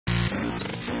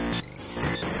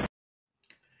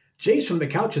Jace from the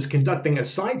couch is conducting a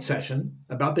side session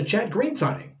about the Chad Green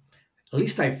signing. At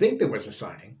least I think there was a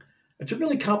signing. It's a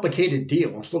really complicated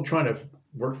deal. I'm still trying to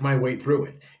work my way through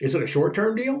it. Is it a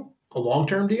short-term deal? A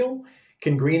long-term deal?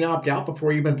 Can Green opt out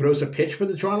before he even throws a pitch for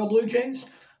the Toronto Blue Jays?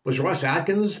 Was Russ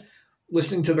Atkins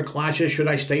listening to the clashes, should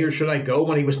I stay or should I go,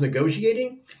 when he was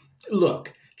negotiating?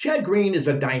 Look, Chad Green is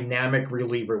a dynamic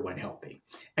reliever when healthy,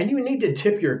 and you need to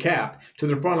tip your cap to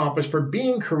the front office for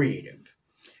being creative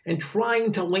and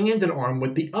trying to land an arm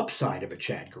with the upside of a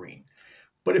Chad Green.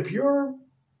 But if you're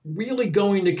really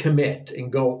going to commit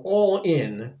and go all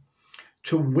in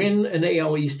to win an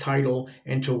AL East title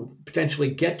and to potentially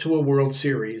get to a World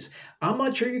Series, I'm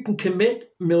not sure you can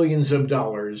commit millions of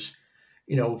dollars,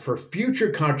 for future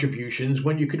contributions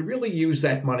when you could really use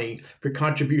that money for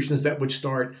contributions that would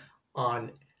start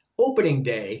on opening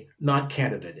day, not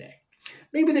Canada Day.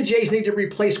 Maybe the Jays need to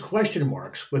replace question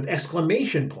marks with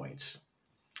exclamation points,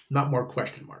 not more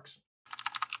question marks.